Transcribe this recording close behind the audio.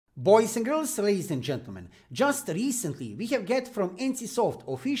Boys and girls, ladies and gentlemen, just recently we have get from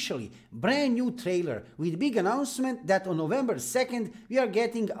NCSoft officially brand new trailer with big announcement that on November 2nd we are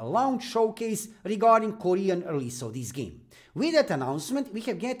getting a launch showcase regarding Korean release of this game. With that announcement we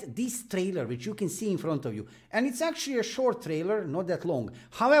have get this trailer which you can see in front of you, and it's actually a short trailer, not that long.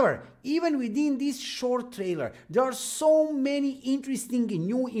 However, even within this short trailer there are so many interesting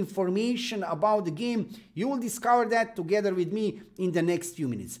new information about the game. You will discover that together with me in the next few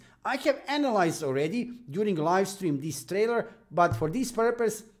minutes. I have analyzed already during live stream this trailer, but for this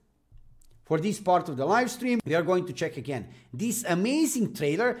purpose, for this part of the live stream, we are going to check again this amazing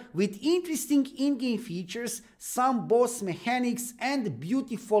trailer with interesting in-game features, some boss mechanics and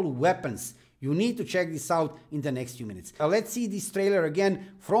beautiful weapons. You need to check this out in the next few minutes. Let's see this trailer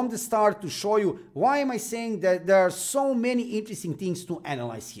again from the start to show you why am I saying that there are so many interesting things to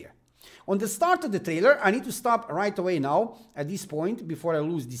analyze here. On the start of the trailer, I need to stop right away now at this point before I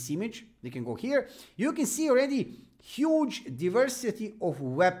lose this image. We can go here. You can see already huge diversity of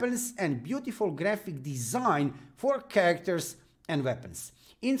weapons and beautiful graphic design for characters and weapons.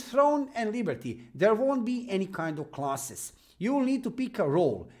 In Throne and Liberty, there won't be any kind of classes. You will need to pick a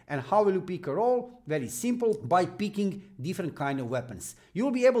role. And how will you pick a role? Very simple, by picking different kind of weapons. You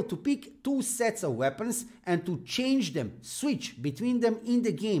will be able to pick two sets of weapons and to change them, switch between them in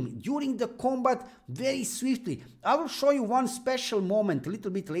the game during the combat very swiftly. I will show you one special moment a little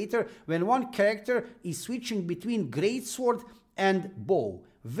bit later when one character is switching between greatsword and bow.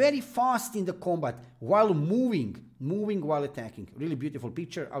 Very fast in the combat while moving while attacking. Really beautiful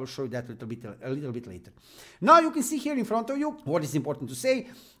picture. I will show you that a little bit later. Now you can see here in front of you what is important to say.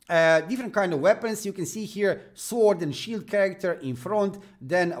 Different kind of weapons. You can see here sword and shield character in front,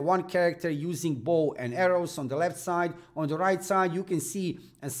 then one character using bow and arrows on the left side. On the right side you can see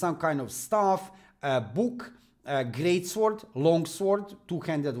some kind of staff, book, greatsword, longsword,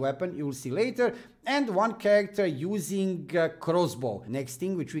 two-handed weapon, you will see later, and one character using crossbow. Next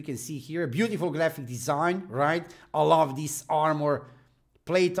thing which we can see here, beautiful graphic design, right? I love this armor,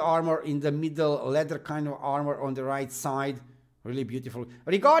 plate armor in the middle, leather kind of armor on the right side, really beautiful.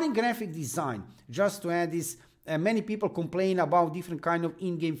 Regarding graphic design, just to add this, many people complain about different kind of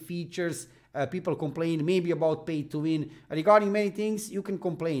in-game features. People complain maybe about pay to win. Regarding many things you can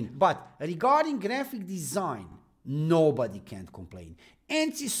complain, but regarding graphic design nobody can complain.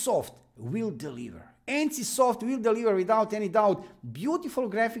 NCSoft will deliver. NCSoft will deliver without any doubt. Beautiful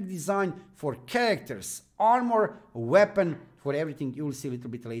graphic design for characters, armor, weapon, for everything. You will see a little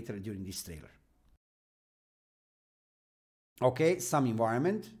bit later during this trailer. Okay, some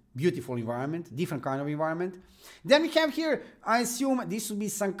environment. Beautiful environment, different kind of environment. Then we have here, I assume this will be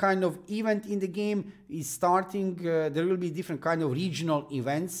some kind of event in the game is starting. There will be different kind of regional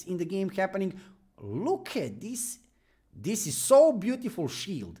events in the game happening. Look at this. This is so beautiful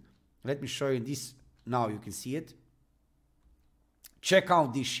shield. Let me show you this. Now you can see it. Check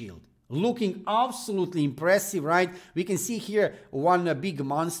out this shield. Looking absolutely impressive, right? We can see here one big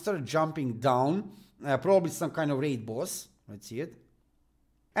monster jumping down. Probably some kind of raid boss. Let's see it.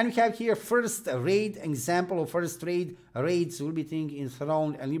 And we have here first raid, example of first raid. Raids will be thing in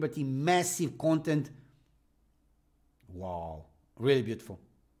Throne and Liberty. Massive content. Wow. Really beautiful.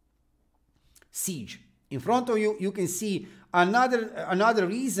 Siege. In front of you, you can see another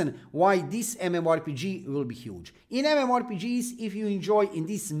reason why this MMORPG will be huge. In MMORPGs, if you enjoy in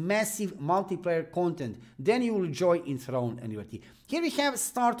this massive multiplayer content, then you will enjoy in Throne and Liberty. Here we have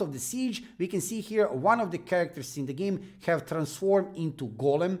start of the siege. We can see here one of the characters in the game have transformed into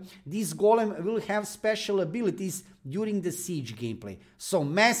golem. This golem will have special abilities during the siege gameplay. So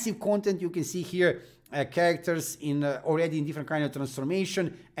massive content. You can see here characters in already in different kind of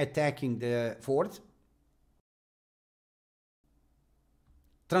transformation attacking the fort.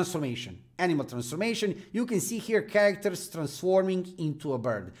 Transformation, animal transformation. You can see here characters transforming into a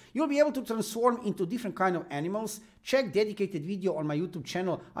bird. You'll be able to transform into different kind of animals. Check dedicated video on my YouTube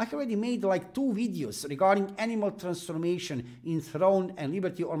channel. I already made like 2 videos regarding animal transformation in Throne and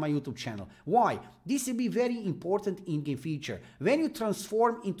Liberty on my YouTube channel. Why? This will be very important in-game feature. When you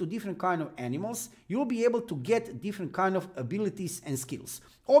transform into different kind of animals, you'll be able to get different kind of abilities and skills.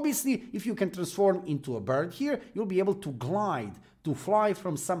 Obviously, if you can transform into a bird here, you'll be able to glide, to fly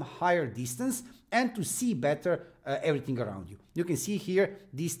from some higher distance and to see better everything around you. You can see here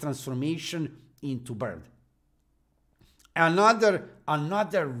this transformation into bird.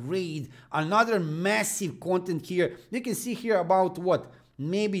 Another raid, another massive content here. You can see here about what?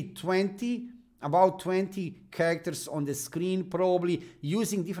 Maybe about 20 characters on the screen, probably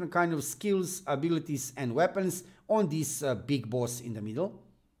using different kind of skills, abilities and weapons on this big boss in the middle.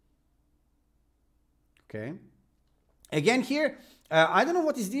 Okay. Again here, I don't know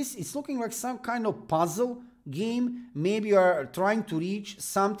what is this. It's looking like some kind of puzzle game. Maybe you are trying to reach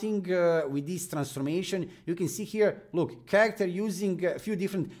something with this transformation. You can see here, look, character using a few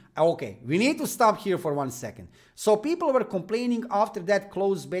different... Okay, we need to stop here for 1 second. So people were complaining after that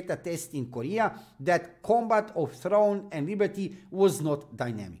closed beta test in Korea that Combat of Throne and Liberty was not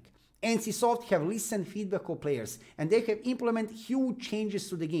dynamic. NCSoft have listened feedback of players and they have implemented huge changes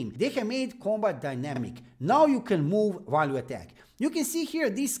to the game. They have made combat dynamic. Now you can move while you attack. You can see here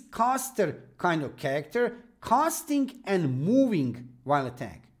this caster kind of character, casting and moving while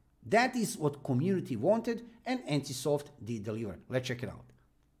attack. That is what community wanted and NCSoft did deliver. Let's check it out.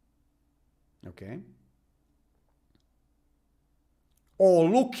 Okay. Oh,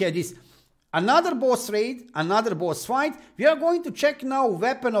 look at this. Another boss raid, another boss fight. We are going to check now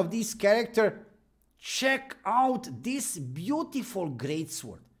weapon of this character. Check out this beautiful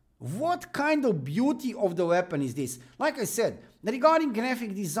greatsword. What kind of beauty of the weapon is this? Like I said, regarding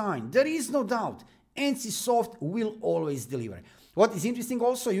graphic design, there is no doubt NCSoft will always deliver. What is interesting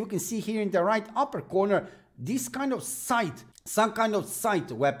also, you can see here in the right upper corner, this kind of sight, some kind of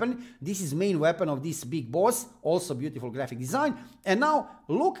sight weapon. This is main weapon of this big boss, also beautiful graphic design. And now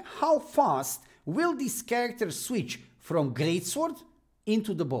look how fast will this character switch from greatsword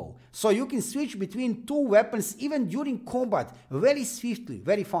into the bow. So you can switch between two weapons even during combat very swiftly,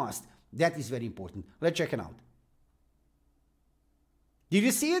 very fast. That is very important. Let's check it out. Did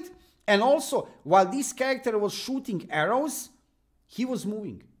you see it? And also, while this character was shooting arrows, he was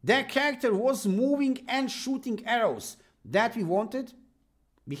moving. That character was moving and shooting arrows. That we wanted,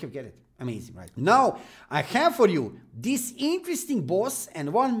 we have get it. Amazing, right? Now, I have for you this interesting boss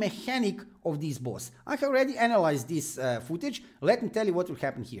and one mechanic of this boss. I have already analyzed this footage. Let me tell you what will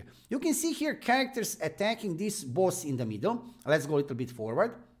happen here. You can see here characters attacking this boss in the middle. Let's go a little bit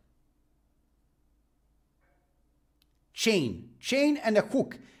forward. Chain and a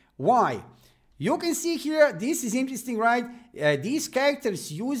hook. Why? You can see here, this is interesting, right? These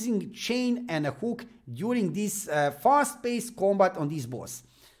characters using chain and a hook during this fast-paced combat on this boss.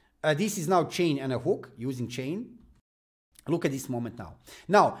 This is now chain and a hook, using chain. Look at this moment now.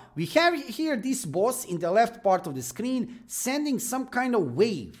 Now, we have here this boss in the left part of the screen sending some kind of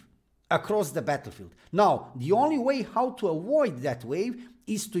wave across the battlefield. Now, the only way how to avoid that wave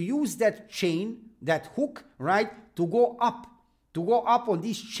is to use that chain, that hook, right, to go up on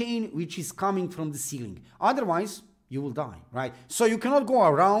this chain which is coming from the ceiling. Otherwise, you will die, right? So you cannot go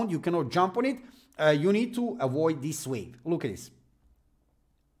around, you cannot jump on it. You need to avoid this wave. Look at this.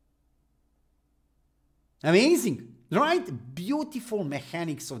 Amazing, right? Beautiful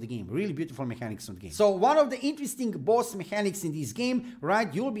mechanics of the game, really beautiful mechanics of the game. So one of the interesting boss mechanics in this game,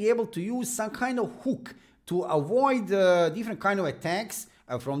 right, you'll be able to use some kind of hook to avoid different kind of attacks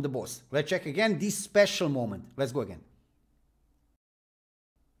from the boss. Let's check again this special moment. Let's go again.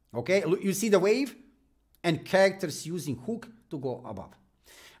 Okay, you see the wave and characters using hook to go above.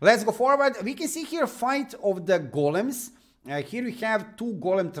 Let's go forward. We can see here fight of the golems. Here we have two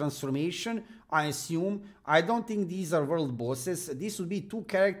golem transformation, I assume. I don't think these are world bosses. This would be two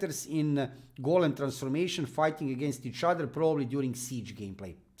characters in golem transformation fighting against each other, probably during siege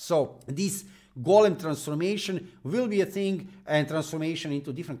gameplay. So this golem transformation will be a thing, and transformation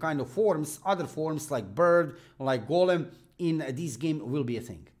into different kind of forms, other forms like bird, like golem in this game will be a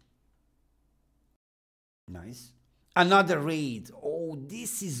thing. Nice. Another raid. Oh,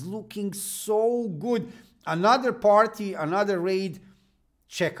 this is looking so good. Another party, another raid.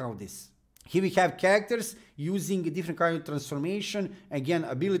 Check out this. Here we have characters using a different kind of transformation. Again,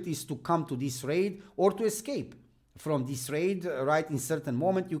 abilities to come to this raid or to escape from this raid, right? In certain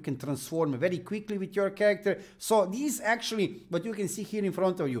moment, you can transform very quickly with your character. So these actually, what you can see here in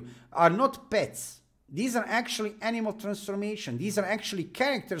front of you, are not pets. These are actually animal transformation. These are actually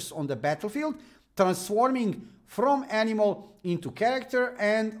characters on the battlefield transforming from animal into character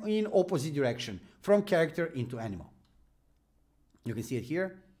and in opposite direction, from character into animal. You can see it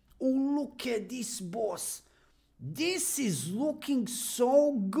here. Oh, look at this boss. This is looking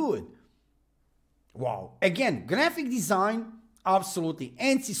so good. Wow. Again, graphic design, absolutely.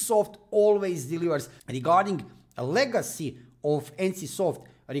 NCSoft always delivers. Regarding a legacy of NCSoft,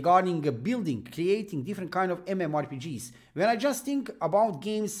 regarding building, creating different kind of MMORPGs. When I just think about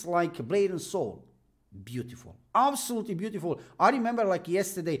games like Blade and Soul, beautiful, absolutely beautiful. I remember like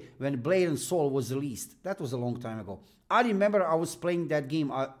yesterday when Blade and Soul was released. That was a long time ago. I remember I was playing that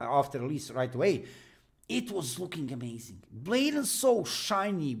game after release right away. It was looking amazing. Blade and Soul,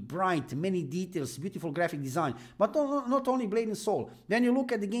 shiny, bright, many details, beautiful graphic design. But not only Blade and Soul. When you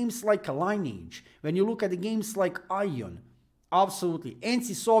look at the games like Lineage, when you look at the games like Ion, Absolutely.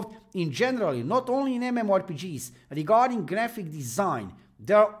 NCSoft in general, not only in MMORPGs, regarding graphic design,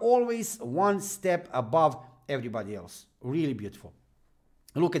 they're always one step above everybody else. Really beautiful.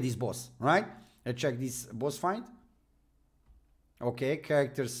 Look at this boss, right? Let's check this boss fight. Okay,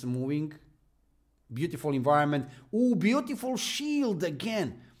 characters moving. Beautiful environment. Ooh, beautiful shield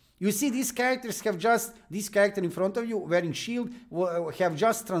again. You see, these characters have just, this character in front of you wearing shield have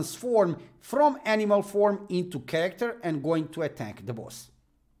just transformed from animal form into character and going to attack the boss.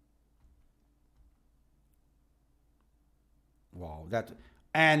 Wow,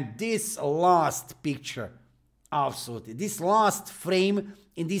 and this last picture, absolutely, this last frame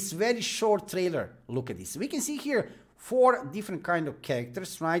in this very short trailer, look at this. We can see here 4 different kind of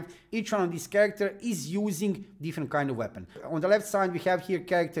characters, right? Each one of these character is using different kind of weapon. On the left side, we have here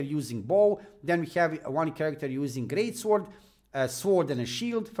character using bow. Then we have one character using greatsword, a sword and a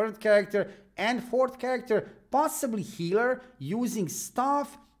shield. Third character and fourth character, possibly healer, using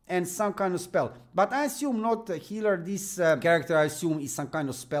staff and some kind of spell. But I assume not a healer. This character, I assume, is some kind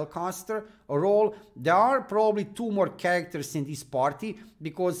of spellcaster role. There are probably 2 more characters in this party,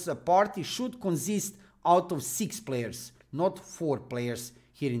 because a party should consist out of 6 players, not 4 players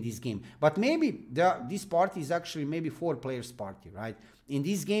here in this game. But maybe this party is actually maybe 4 players party, right? In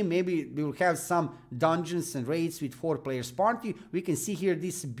this game, maybe we will have some dungeons and raids with 4 players party. We can see here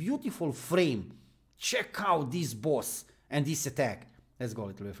this beautiful frame. Check out this boss and this attack. Let's go a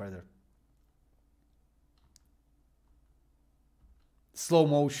little bit further. Slow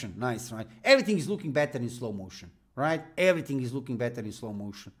motion, nice, right? Everything is looking better in slow motion, right? Everything is looking better in slow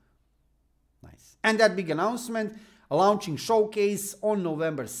motion. Nice. And that big announcement, a launching showcase on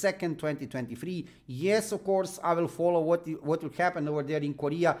November 2nd, 2023. Yes, of course, I will follow what will happen over there in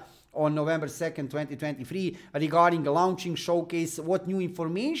Korea on November 2nd, 2023 regarding the launching showcase, what new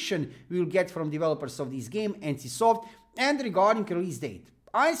information we will get from developers of this game, NCSoft, and regarding release date.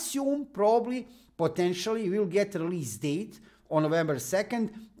 I assume probably, potentially, we will get a release date on November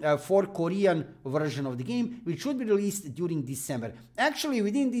 2nd for Korean version of the game, which should be released during December. Actually,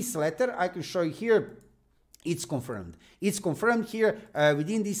 within this letter, I can show you here, it's confirmed. It's confirmed here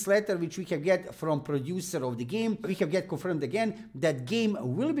within this letter, which we have get from producer of the game. We have get confirmed again that game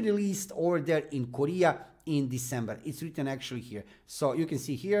will be released over there in Korea in December. It's written actually here. So you can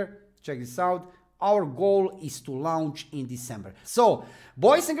see here, check this out. Our goal is to launch in December. So,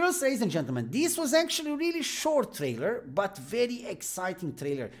 boys and girls, ladies and gentlemen, this was actually a really short trailer, but very exciting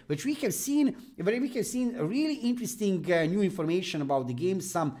trailer, which we have seen really interesting new information about the game,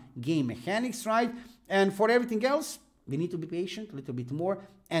 some game mechanics, right? And for everything else, we need to be patient a little bit more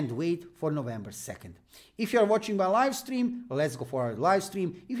and wait for November 2nd. If you are watching my live stream, let's go for our live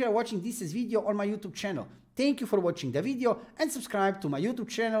stream. If you are watching this video on my YouTube channel, thank you for watching the video and subscribe to my YouTube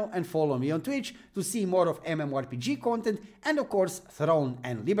channel and follow me on Twitch to see more of MMORPG content and of course Throne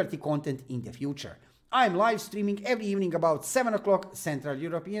and Liberty content in the future. I'm live streaming every evening about 7 o'clock Central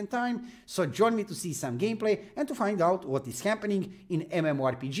European Time, so join me to see some gameplay and to find out what is happening in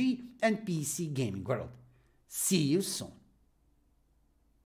MMORPG and PC gaming world. See you soon.